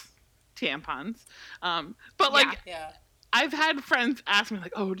Plus tampons. But like Yeah. I've had friends ask me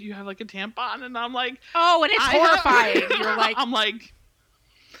like, "Oh, do you have like a tampon?" And I'm like, Oh, and it's I have- horrifying. You're like, I'm like,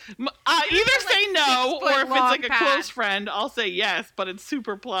 either say no, 6 or foot if it's long like a pad. close friend, I'll say yes, but it's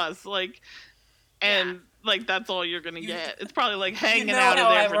Super Plus, like, and like that's all you're gonna get. It's probably like hanging know out of how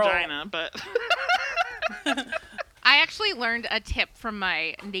their I roll. vagina, but I actually learned a tip from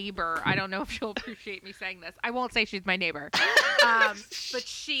my neighbor. I don't know if she'll appreciate me saying this. I won't say she's my neighbor. But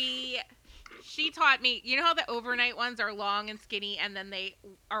she taught me, you know how the overnight ones are long and skinny and then they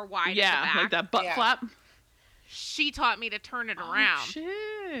are wide at the yeah, back? like that butt Yeah. flap. She taught me to turn it around. Oh,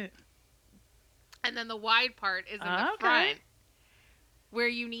 shit. And then the wide part is in the Okay. front where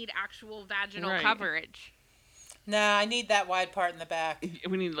you need actual vaginal Right. coverage. Nah, I need that wide part in the back.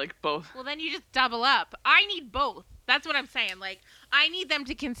 We need like both. Well, then you just double up. I need both. That's what I'm saying. Like, I need them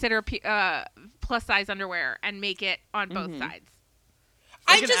to consider plus size underwear and make it on both Mhm. sides. So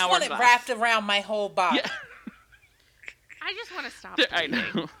I an just want it hourglass. wrapped around my whole body. Yeah. I just want to stop. I bleeding.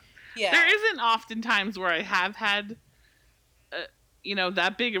 know. Yeah. There isn't often times where I have had,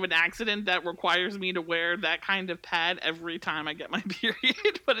 that big of an accident that requires me to wear that kind of pad every time I get my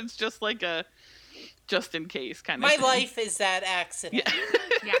period, but it's just like a just in case kind of My thing. life is that accident. Yeah.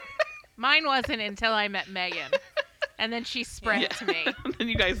 Yeah. Mine wasn't until I met Megan. And then she spread it to me. And then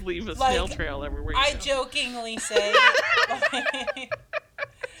you guys leave a Like, snail trail everywhere you I go. jokingly say, Did you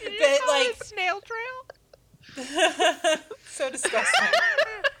But, call like- it snail trail? so disgusting.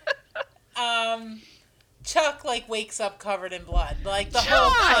 Chuck like wakes up covered in blood. Like the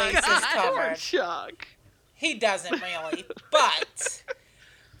whole place is Poor covered. Chuck. He doesn't really, but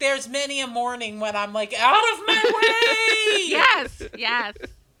there's many a morning when I'm like, out of my way. Yes, yes.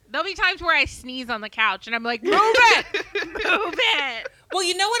 There'll be times where I sneeze on the couch and I'm like, move it! Move it! Well,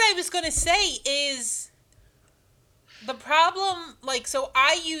 you know what I was gonna say is the problem. Like, so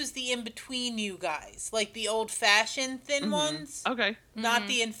I use the in between you guys, like the old fashioned thin ones, Okay. not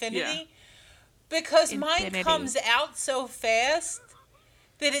the infinity, Yeah. because Infinity. mine comes out so fast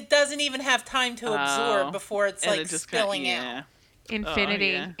that it doesn't even have time to absorb Oh. before it's And like it just spilling yeah. out. Infinity.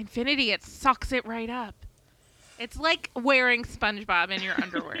 yeah. Infinity, it sucks it right up. It's like wearing SpongeBob in your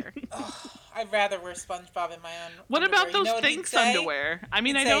underwear. I'd rather wear SpongeBob in my own. What underwear. about You those know what he'd Thinks say? underwear? I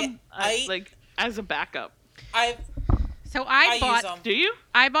mean, He'd I say, don't "I- like as a backup. So I I use bought them. Do you?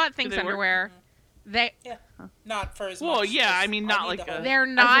 I bought Things they work? underwear. They Not for as Well, much. yeah. as I mean, not need like the a. whole- They're as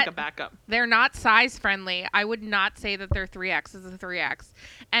not- like a backup. they're not size friendly. I would not say that they're 3X is a 3X,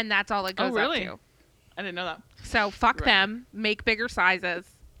 and that's all it goes Oh, really? up to. I didn't know that. So fuck Right. them. Make bigger sizes.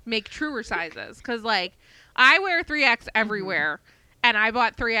 Make truer sizes. Because like I wear 3X everywhere, and I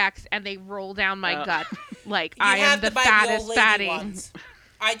bought 3X, and they roll down my gut like You I am have the to buy fattest old lady fatty. ones.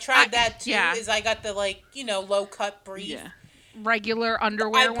 I tried that too. yeah. Is I got the low cut brief. Yeah. Regular I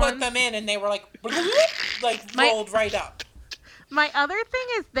underwear put ones. them in and they were like My- rolled right up. My other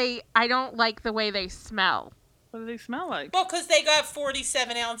thing is I don't like the way they smell. What do they smell like? Well, because they got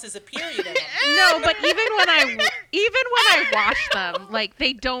 47 ounces of period in them. No, but even when I wash them, like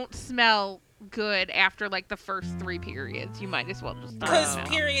they don't smell good after like the first 3 periods. You might as well just throw Because them out.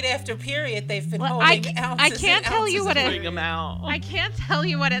 period after period, they've been Well, holding I ounces can't and tell you ounces what of it- Bring them out. I can't tell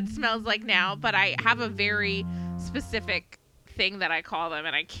you what it smells like now, but I have a very specific thing that I call them,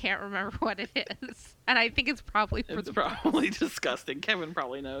 and I can't remember what it is. And I think it's probably for It's the. probably disgusting. Kevin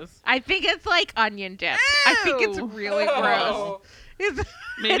probably knows. I think it's like onion dip. I think it's Ew. really Oh. gross. It's,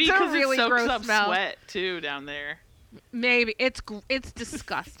 Maybe it's a because really it soaks gross up smell. sweat too down there. Maybe it's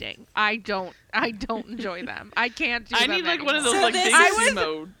disgusting. I don't enjoy them. I can't do I them need like one of those So like this big is-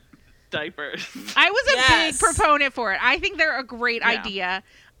 sumo diapers. I was a Yes. big proponent for it. I think they're a great Yeah. idea.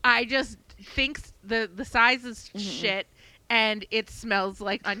 I just think the size is Mm-hmm. shit, and it smells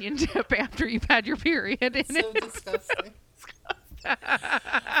like onion dip after you've had your period in So it. disgusting. Disgusting.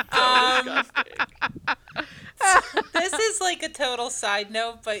 This is like a total side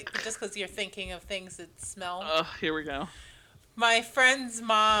note, but just because you're thinking of things that smell. Oh, here we go. My friend's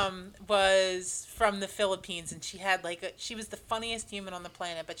mom was from the Philippines, and she had she was the funniest human on the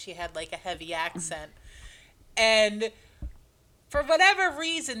planet, but she had like a heavy accent. And for whatever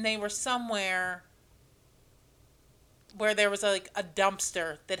reason, they were somewhere where there was like a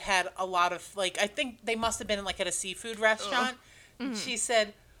dumpster that had a lot of I think they must have been like at a seafood restaurant. And she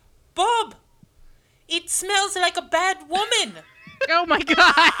said, "Bob, it smells like a bad woman." Oh my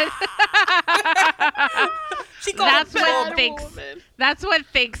god, She called That's him what Bob. thinks. That's what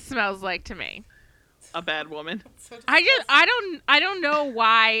fake smells like to me. A bad woman. So I don't know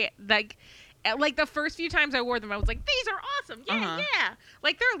why like the first few times I wore them I was like, these are awesome, yeah, yeah,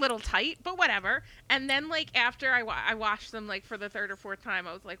 like they're a little tight but whatever. And then like after I washed them like for the 3rd or 4th time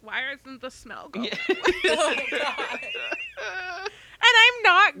I was like, why isn't the smell going? Yeah. Oh, God. And I'm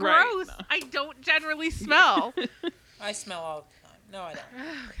not Right, gross. no. I don't generally smell. I smell all the time. No, I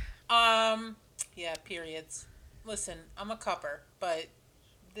don't. Yeah, periods. Listen, I'm a cupper, but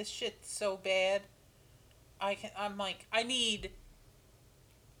this shit's so bad. I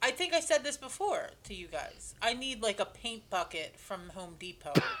think I said this before to you guys. I need like a paint bucket from Home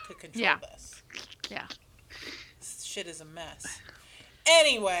Depot to control Yeah. this. Yeah. This shit is a mess.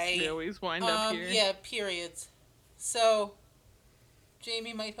 Anyway, They always wind up here. yeah, periods. So,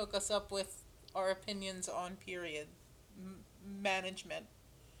 Jamie might hook us up with our opinions on period management.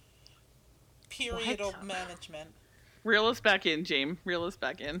 Periodal What? management. Reel us back in, James. Reel us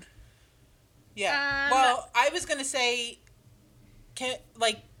back in. Yeah. Well, I was gonna say,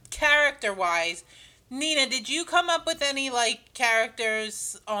 character-wise, Nina, did you come up with any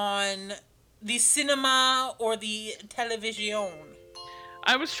characters on the cinema or the television?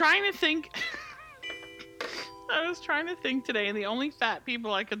 I was trying to think. I was trying to think today, and the only fat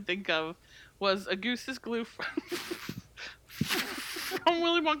people I could think of was Augustus Gloop from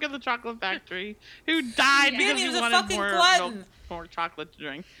Willy Wonka and the Chocolate Factory, who died Yeah. because he he was a wanted fucking more glutton. milk, more chocolate to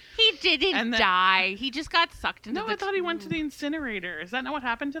drink. He didn't And then- die. He just got sucked into No, the I thought he went to the incinerator. Is that not what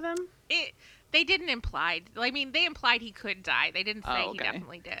happened to them? They didn't imply. I mean, they implied he could die. They didn't say Oh, okay. he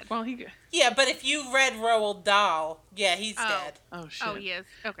definitely did. Well, he. Yeah, but if you read Roald Dahl, yeah, he's Oh. dead. Oh shit. Oh, he is.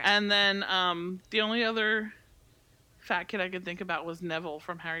 Okay. And then the only other fat kid I could think about was Neville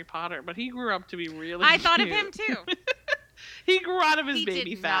from Harry Potter, but he grew up to be really. I thought of cute. him too. He grew out of his He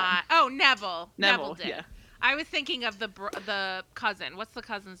baby did fat. not. Oh, Neville. Neville, did. yeah. I was thinking of the cousin. What's the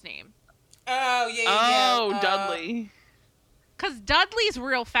cousin's name? Oh, yeah, Oh, yeah. Dudley. Because Dudley's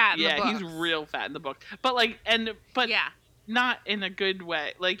real fat in the Yeah, book. he's real fat in the book, but Yeah. not in a good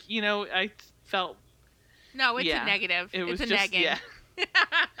way. Like, I felt No, it's Yeah, a negative. it was it's a just negging. yeah.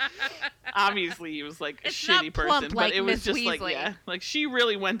 Obviously, he was like a It's not shitty plump person, but like it was Miss just like Weasley. like she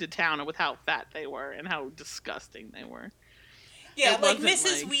really went to town with how fat they were and how disgusting they were. Yeah, It like wasn't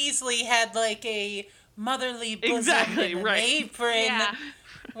Mrs. like- Weasley had like a motherly bosom Exactly, and an right. apron, Yeah.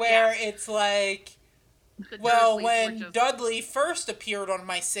 where it's like, The well, Dursleys when were just- Dudley first appeared on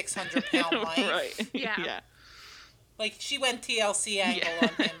my 600-pound life, Right. Yeah. Yeah. like she went TLC angle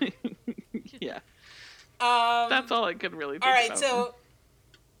on him. Yeah. Um, That's all I could really think all right, about. so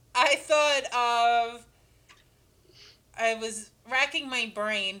I thought of. I was racking my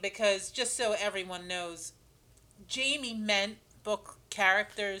brain because just so everyone knows, Jamie meant book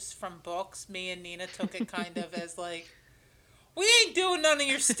characters from books. Me and Nina took it kind of as like, we ain't doing none of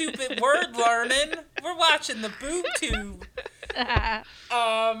your stupid word learning. We're watching the boob tube.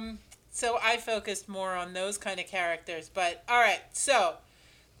 So I focused more on those kind of characters. But all right, so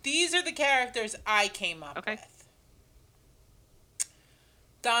these are the characters I came up Okay. with.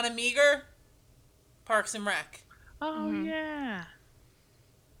 Donna Meager, Parks and Rec. Oh Mhm. yeah.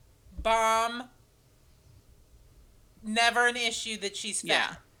 Bomb. Never an issue that she's fat.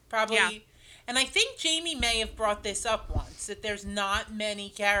 Yeah. Probably. Yeah. And I think Jamie may have brought this up once, that there's not many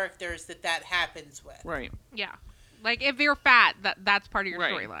characters that happens with. Right. Yeah. Like, if you're fat, that's part of your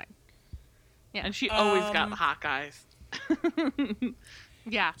Right. storyline. Yeah. And she always got Um, hot guys.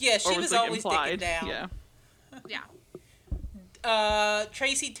 Yeah. Yeah, she Or was like, always implied. dicking down. Yeah. Yeah.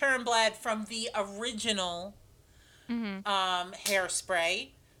 Tracy Turnblad from the original Mm-hmm. Hairspray.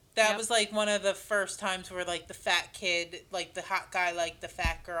 That Yep. was like one of the first times where like the fat kid, like the hot guy, like the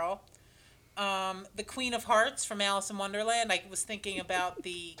fat girl. The Queen of Hearts from Alice in Wonderland. I was thinking about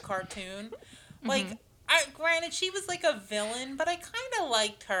the cartoon. Like, granted, she was like a villain, but I kind of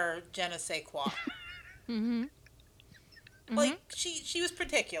liked her je ne sais quoi. Mm-hmm. Like, she was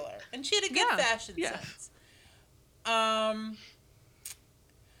particular, and she had a good Yeah. fashion Yes. sense.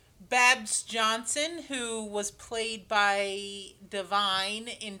 Babs Johnson, who was played by Divine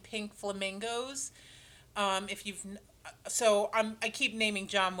in Pink Flamingos. If you've I keep naming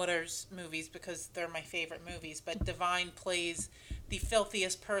John Waters movies because they're my favorite movies, but Divine plays the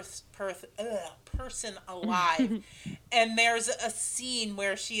filthiest person alive. And there's a scene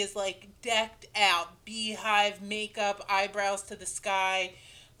where she is like decked out, beehive makeup, eyebrows to the sky,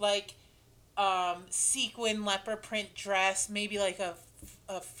 like sequin leopard print dress, maybe like a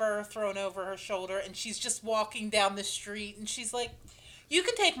fur thrown over her shoulder, and she's just walking down the street, and she's like, you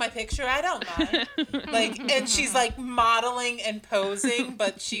can take my picture, I don't mind. Like, and she's like modeling and posing,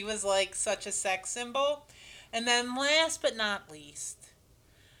 but she was like such a sex symbol. And then last but not least,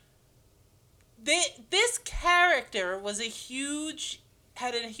 this character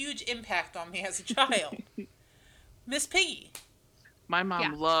had a huge impact on me as a child. Miss Piggy. My mom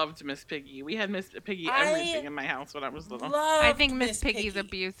Yeah. loved Miss Piggy. We had Miss Piggy I everything in my house when I was little. Loved I think Miss Piggy. Piggy's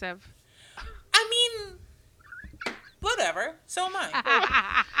abusive. I mean, whatever. So am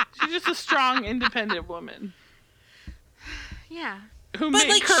I. She's just a strong, independent woman Yeah. who But made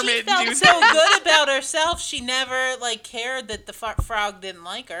like, she Kermit felt do so good about herself. She never like cared that the frog didn't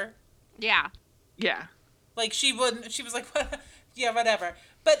like her. Yeah. Yeah. Like, she wouldn't. She was like, yeah, whatever.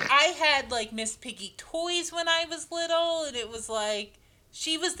 But I had like Miss Piggy toys when I was little, and it was like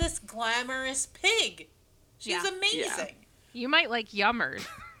she was this glamorous pig. She was Yeah. amazing. You might like Yummers.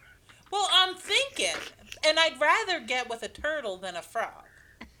 Well, I'm thinking, and I'd rather get with a turtle than a frog.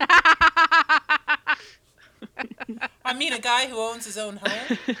 I mean, a guy who owns his own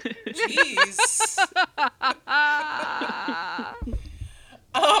home. Jeez.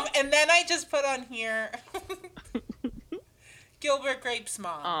 And then I just put on here Gilbert Grape's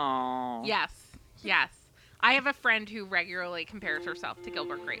mom. Aww. Yes. Yes. I have a friend who regularly compares herself to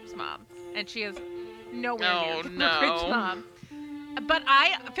Gilbert Grape's mom, and she is nowhere near Oh, Gilbert no. Grape's mom. But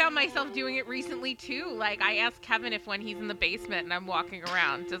I found myself doing it recently too. Like I asked Kevin if when he's in the basement and I'm walking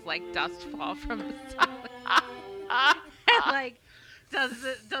around, does like dust fall from the ceiling? And like, does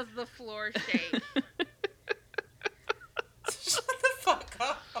the floor shake? Shut the fuck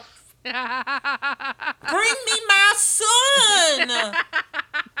up. Bring me my son.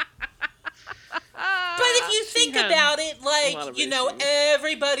 But if you think had about it, a lot like, of you know, issues.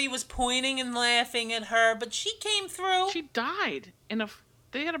 everybody was pointing and laughing at her, but she came through. She died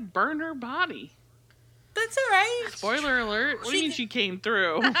they had to burn her body. That's all right. Spoiler alert. What do you mean she came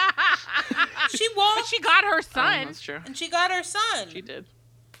through? She walked She got her Oh, son. that's true. and she got her son. She did.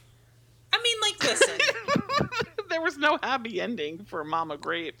 I mean, like, listen. There was no happy ending for Mama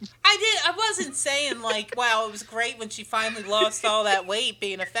Grape. I wasn't saying, like, wow, it was great when she finally lost all that weight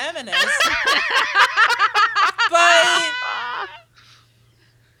being a feminist.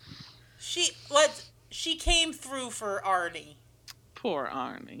 But she came through for Arnie. Poor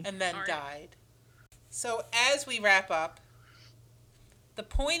Arnie. And then Arnie. died. So as we wrap up, the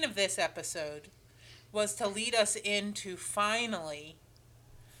point of this episode was to lead us into finally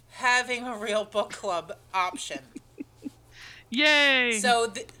having a real book club option. Yay!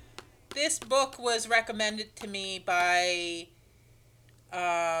 So this book was recommended to me by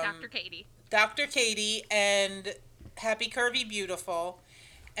Dr. Katie. Dr. Katie and Happy Curvy Beautiful,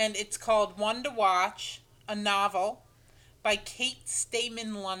 and it's called One to Watch, a novel by Kate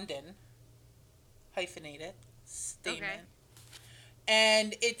Stamen London, hyphenated, Stamen. Okay.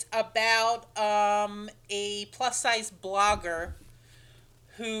 And it's about a plus-size blogger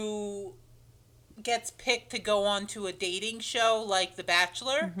who gets picked to go on to a dating show like The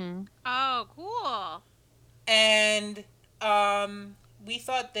Bachelor. Mhm. Oh, cool. And we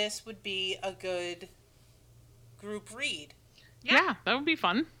thought this would be a good group read. Yeah, that would be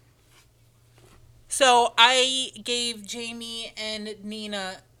fun. So I gave Jamie and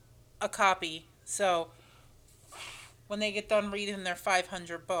Nina a copy. So when they get done reading their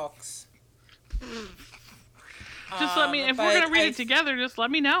 500 books. Just let me, if we're going to read it together, just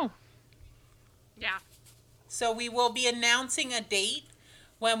let me know. Yeah. So we will be announcing a date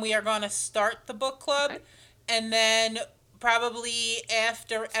when we are going to start the book club. Okay. And then probably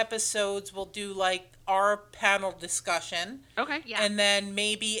after episodes, we'll do like our panel discussion. Okay. Yeah. And then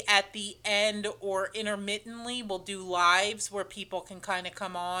maybe at the end or intermittently, we'll do lives where people can kind of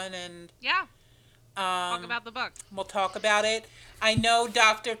come on and Yeah. Talk about the book. we'll talk about it. I know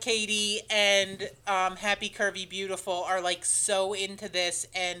Dr. Katie and Happy Curvy Beautiful are like so into this,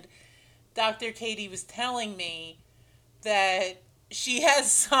 and Dr. Katie was telling me that she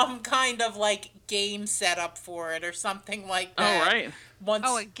has some kind of like game set up for it or something like that. Oh, right. Once,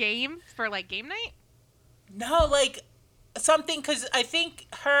 Oh, a game for like game night? no, like something, because I think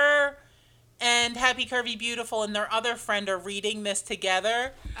her and Happy Curvy Beautiful and their other friend are reading this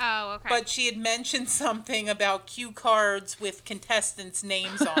together. Oh, okay. But she had mentioned something about cue cards with contestants'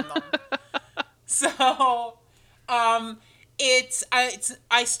 names on them. So, I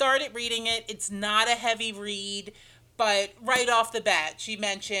started reading it. It's not a heavy read, but right off the bat, she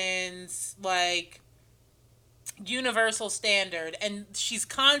mentions like universal standard, and she's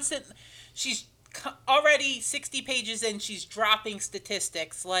already 60 pages in. She's dropping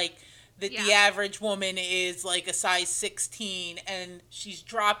statistics like that the Yeah. average woman is like a size 16, and she's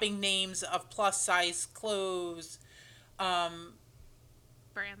dropping names of plus size clothes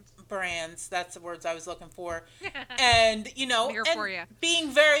brands. That's the words I was looking for. And you know, I'm here and for ya. being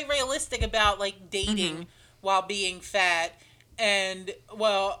very realistic about like dating while being fat. And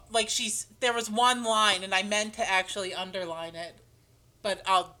well, like there was one line, and I meant to actually underline it, but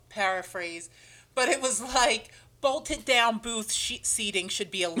I'll paraphrase. But it was like, bolted down booth seating should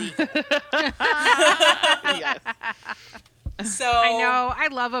be illegal. Yes. So I know. I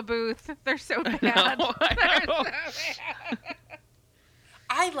love a booth. They're so bad. I know. They're so bad.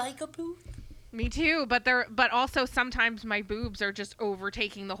 I like a booth. Me too, but also sometimes my boobs are just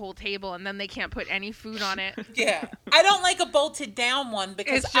overtaking the whole table, and then they can't put any food on it. Yeah. I don't like a bolted down one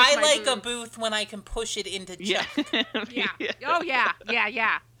because It's just I my like a boobs. booth when I can push it into Yeah. check. Yeah. Oh yeah.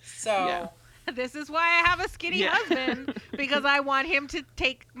 Yeah. So Yeah. This is why I have a skinny Yeah. husband, because I want him to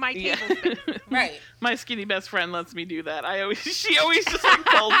take my Yeah. table space. right. My skinny best friend lets me do that. She always just like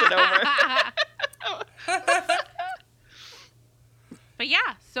folds it over. But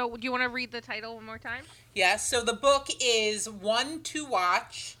yeah, so do you want to read the title one more time? Yeah, so the book is One to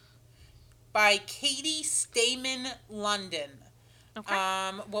Watch by Katie Stamen London.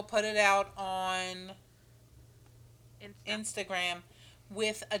 Okay. We'll put it out on Insta. Instagram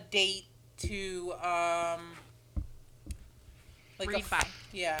with a date to like Read by.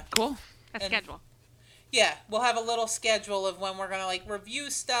 yeah. Cool. A and- schedule. Yeah, we'll have a little schedule of when we're gonna like review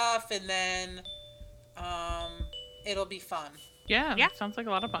stuff, and then it'll be fun. Yeah, Yeah. sounds like a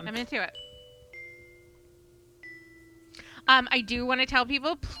lot of fun. I'm into it. I do want to tell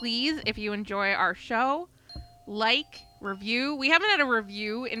people, please, if you enjoy our show, like, review. We haven't had a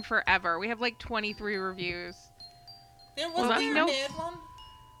review in forever. We have like 23 reviews. There Well, wasn't there a no- bad one.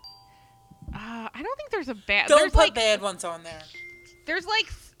 I don't think there's a bad. Don't there's put like bad ones on there. there's like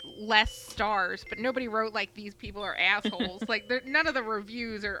less stars, but nobody wrote like these people are assholes. Like none of the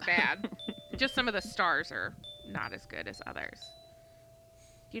reviews are bad. Just some of the stars are not as good as others.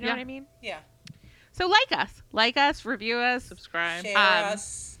 You know Yeah. what I mean? Yeah. So like us, review us, Subscribe. Share Um,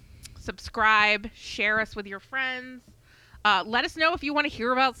 us. subscribe, share us with your friends. Let us know if you want to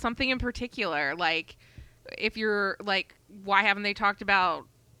hear about something in particular. Like, if you're like, why haven't they talked about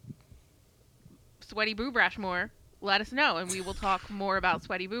Sweaty Boob Rash more? Let us know, and we will talk more about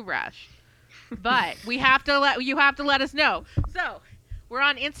Sweaty Boob Rash. But you have to let us know. So we're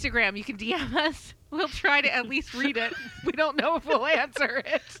on Instagram. You can DM us. We'll try to at least read it. We don't know if we'll answer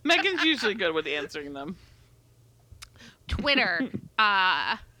it. Megan's usually good with answering them. Twitter,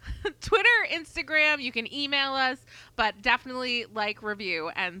 Twitter, Instagram. You can email us, but definitely like, review,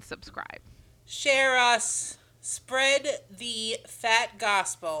 and subscribe. Share us. Spread the fat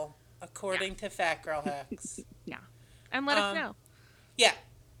gospel according to Fat Girl Hacks. And let us know. Yeah.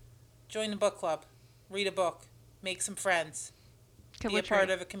 Join the book club. Read a book. Make some friends. Kill Be a a part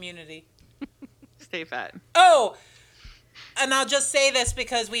tree. of a community. Stay fat. Oh, and I'll just say this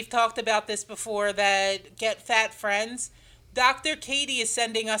because we've talked about this before, that Get Fat Friends. Dr. Katie is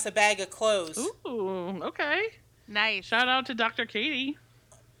sending us a bag of clothes. Ooh, okay. Nice. Shout out to Dr. Katie.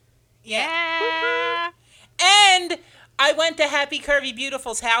 Yeah. And I went to Happy Curvy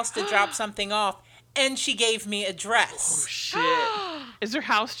Beautiful's house to drop something off, and she gave me a Oh dress. shit. Is her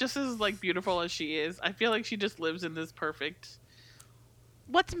house just as like beautiful as she is? I feel like she just lives in this perfect.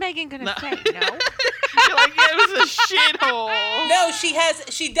 What's Megan gonna No. say? No. You're like, yeah, it was a shithole. No, she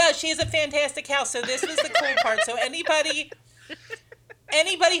has a fantastic house. So this was the cool part. So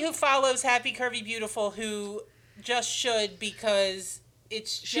anybody who follows Happy Curvy Beautiful who just should, because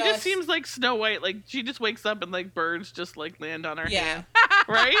it's She just seems like Snow White. Like she just wakes up and like birds just like land on her hand,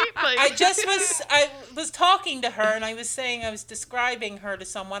 right? Like I was talking to her, and I was describing her to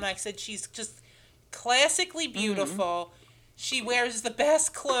someone. I said she's just classically beautiful. She wears the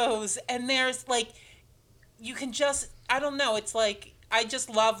best clothes, and there's like, you can just, I don't know, it's like, I just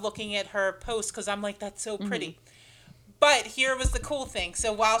love looking at her posts because I'm like, that's so pretty. But here was the cool thing.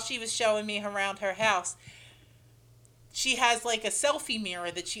 So while she was showing me around her house, she has like a selfie mirror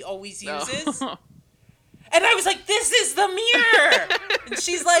that she always uses. Oh. And I was like, this is the mirror. And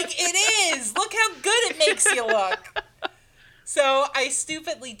she's like, it is. Look how good it makes you look. So I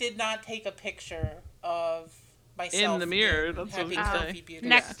stupidly did not take a picture of myself In the mirror, that's what I was Happy gonna say. Curvy Beautiful.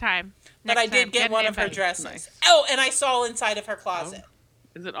 Next time. But Next I did time. get an one of her invite. dresses. Nice. Oh, and I saw inside of her closet.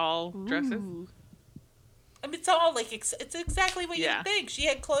 Is it all dresses? Ooh. I mean, it's all like, it's exactly what Yeah. you think. She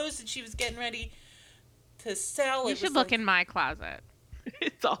had clothes that she was getting ready to sell. You It should was look like, in my closet.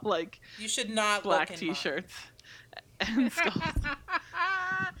 It's all like You should not black look in mine. t-shirts and skulls.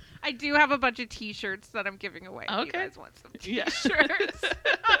 I do have a bunch of T-shirts that I'm giving away. If you Okay. guys want some Yeah. T-shirts?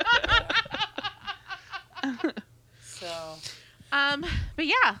 So, But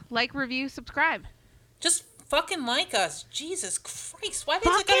yeah, like, review, subscribe. just fucking like us. Jesus Christ. Why is it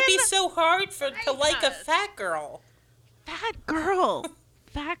going to be Fucking so hard to like a us. fat girl? Fat girl.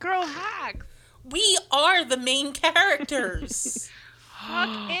 Fat girl hacks. We are the main characters. Fuck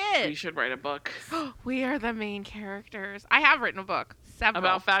We it. should write a book We are the main characters. I have written a book. Several.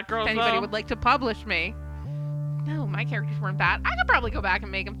 about fat girls. If anybody though. would like to publish me. No, my characters weren't fat. I could probably go back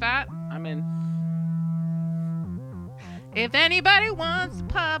and make them fat. I'm in. If anybody wants to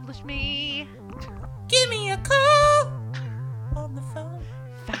publish me. Give me a call on the phone.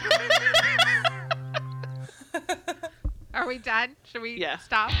 Are we done? Should we Yeah.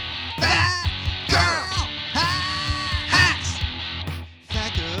 stop? Fat